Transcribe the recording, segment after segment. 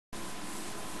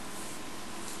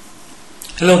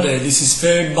Hello there, this is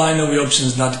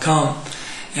FairBinaryOptions.com,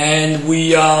 and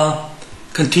we are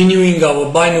continuing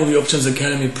our Binary Options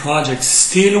Academy project,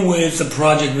 still with a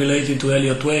project related to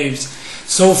Elliott Waves.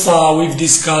 So far we've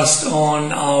discussed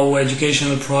on our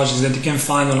educational projects that you can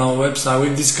find on our website,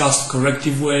 we've discussed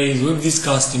corrective waves, we've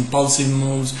discussed impulsive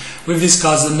moves, we've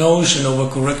discussed the notion of a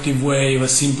corrective wave, a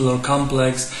simple or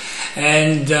complex,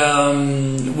 and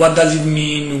what does it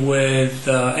mean with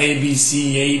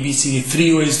ABC,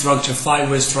 three-way structure,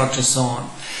 five-way structure, so on.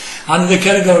 Under the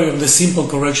category of the simple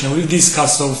correction, we've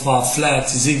discussed so far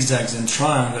flats, zigzags and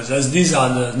triangles, as these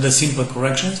are the simple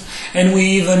corrections, and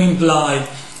we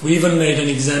even made an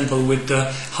example with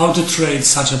how to trade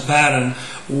such a pattern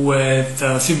with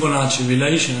Fibonacci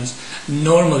relations,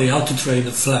 normally how to trade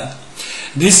a flat.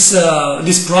 This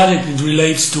project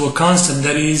relates to a concept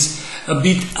that is a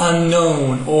bit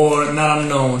unknown or not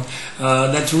unknown,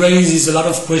 that raises a lot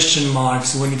of question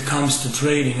marks when it comes to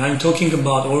trading. I'm talking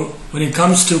about, or when it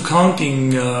comes to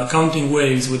counting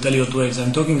waves with Elliott waves,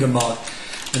 I'm talking about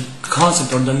the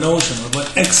concept or the notion of an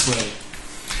X-wave.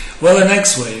 Well, an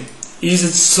X-wave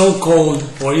is so-called,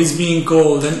 or is being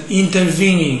called, an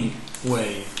intervening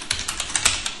wave.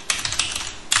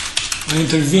 An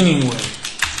intervening wave,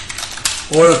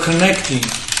 or a connecting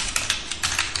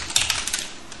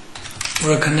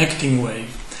wave.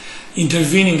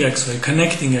 Intervening X-wave,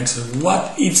 connecting X-wave.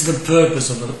 What is the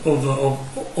purpose of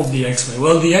the X-wave?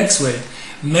 Well, the X-wave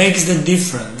makes the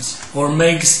difference, or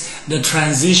makes the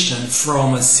transition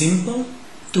from a simple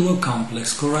to a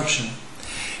complex correction.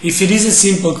 If it is a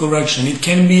simple correction, it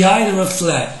can be either a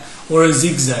flat or a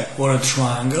zigzag or a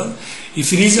triangle.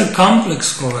 If it is a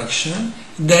complex correction,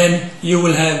 then you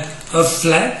will have a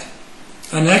flat,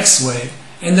 an X-wave,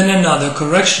 and then another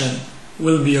correction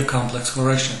will be a complex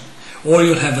correction. Or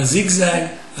you'll have a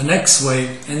zigzag, an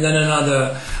X-wave, and then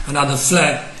another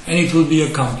flat, and it will be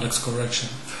a complex correction.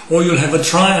 Or you'll have a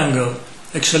triangle.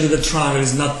 Actually, the triangle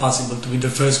is not possible to be the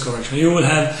first correction. You will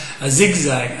have a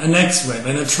zigzag, an X-wave,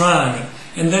 and a triangle,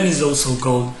 and that is also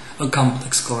called a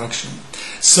complex correction.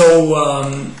 So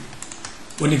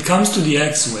when it comes to the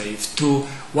X-wave, to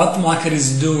what market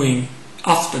is doing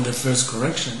after the first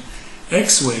correction,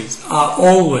 X-waves are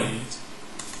always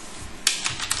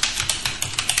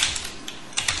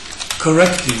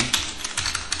corrective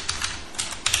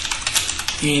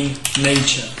in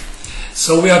nature.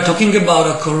 So we are talking about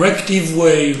a corrective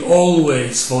wave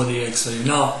always for the X-wave.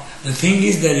 Now, the thing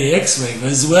is that the X-wave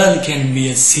as well can be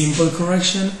a simple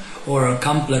correction or a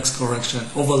complex correction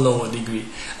of a lower degree.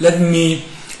 Let me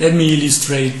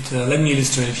illustrate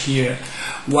here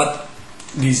what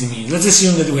this means. Let's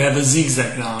assume that we have a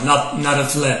zigzag now, not a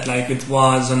flat like it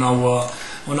was on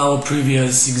our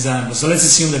previous example. So let's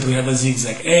assume that we have a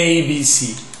zigzag A, B,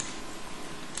 C.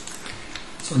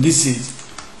 So this is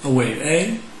a wave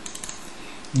A.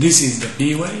 This is the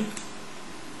B wave,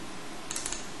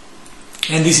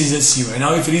 and this is a C wave.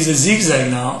 Now if it is a zigzag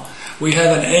now, we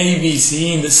have an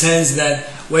ABC in the sense that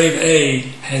wave A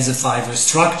has a five-way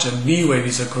structure, B wave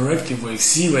is a corrective wave,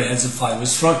 C wave has a five-way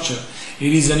structure.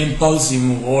 It is an impulsive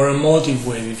move or a motive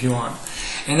wave if you want.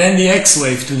 And then the X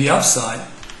wave to the upside,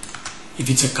 if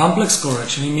it's a complex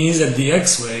correction, it means that the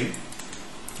X wave,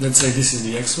 let's say this is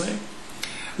the X wave,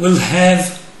 will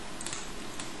have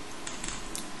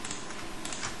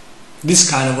this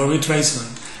kind of a retracement,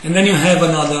 and then you have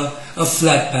a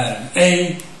flat pattern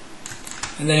A,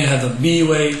 and then you have a B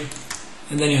wave,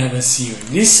 and then you have a C wave.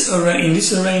 In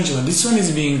this arrangement, this one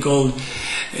is being called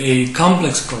a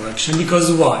complex correction because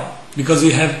why? Because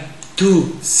we have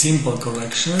two simple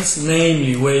corrections,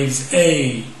 namely waves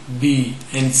A, B,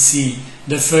 and C,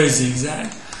 the first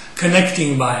zigzag,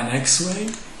 connecting by an X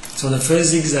wave. So the first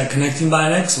zigzag connecting by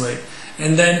an X wave,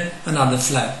 and then another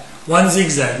flat. One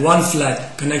zigzag, one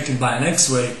flat connected by an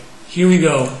X-wave. Here we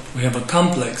go. We have a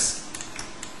complex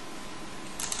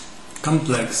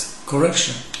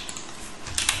correction.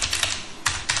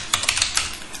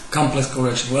 Complex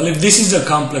correction. Well, if this is a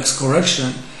complex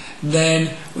correction,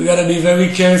 then we gotta be very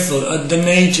careful at the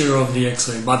nature of the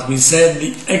X-wave. But we said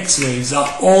the X-waves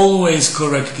are always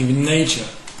corrective in nature.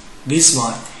 This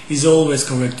one is always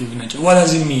corrective in nature. What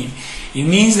does it mean? It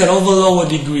means that over lower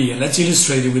degree, and let's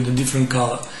illustrate it with a different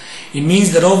color. It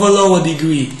means that over lower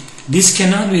degree, this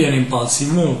cannot be an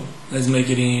impulsive move. Let's make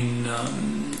it in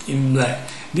black.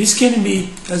 This can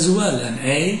be as well an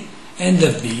A and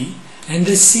a B and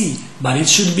a C, but it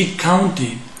should be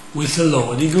counted with a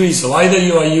lower degree. So either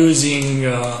you are using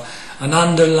an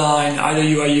underline, either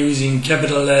you are using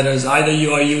capital letters, either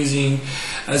you are using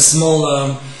a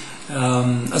smaller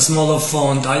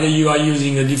font, either you are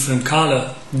using a different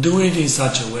color. Do it in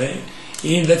such a way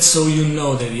that's so you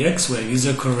know that the X wave is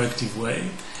a corrective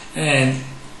wave and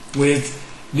with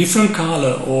different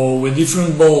color or with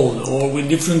different bold or with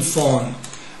different font,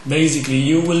 basically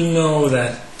you will know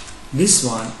that this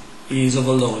one is of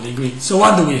a lower degree. So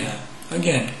what do we have?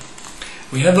 Again,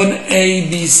 we have an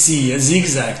ABC, a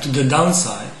zigzag to the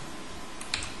downside.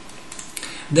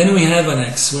 Then we have an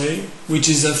X-wave, which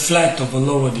is a flat of a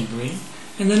lower degree,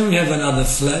 and then we have another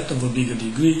flat of a bigger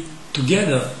degree.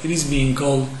 Together, it is being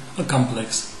called a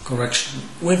complex correction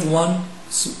with one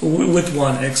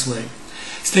X-wave.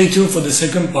 Stay tuned for the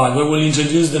second part, where we'll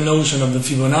introduce the notion of the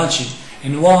Fibonacci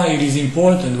and why it is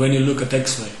important when you look at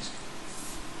X-wave.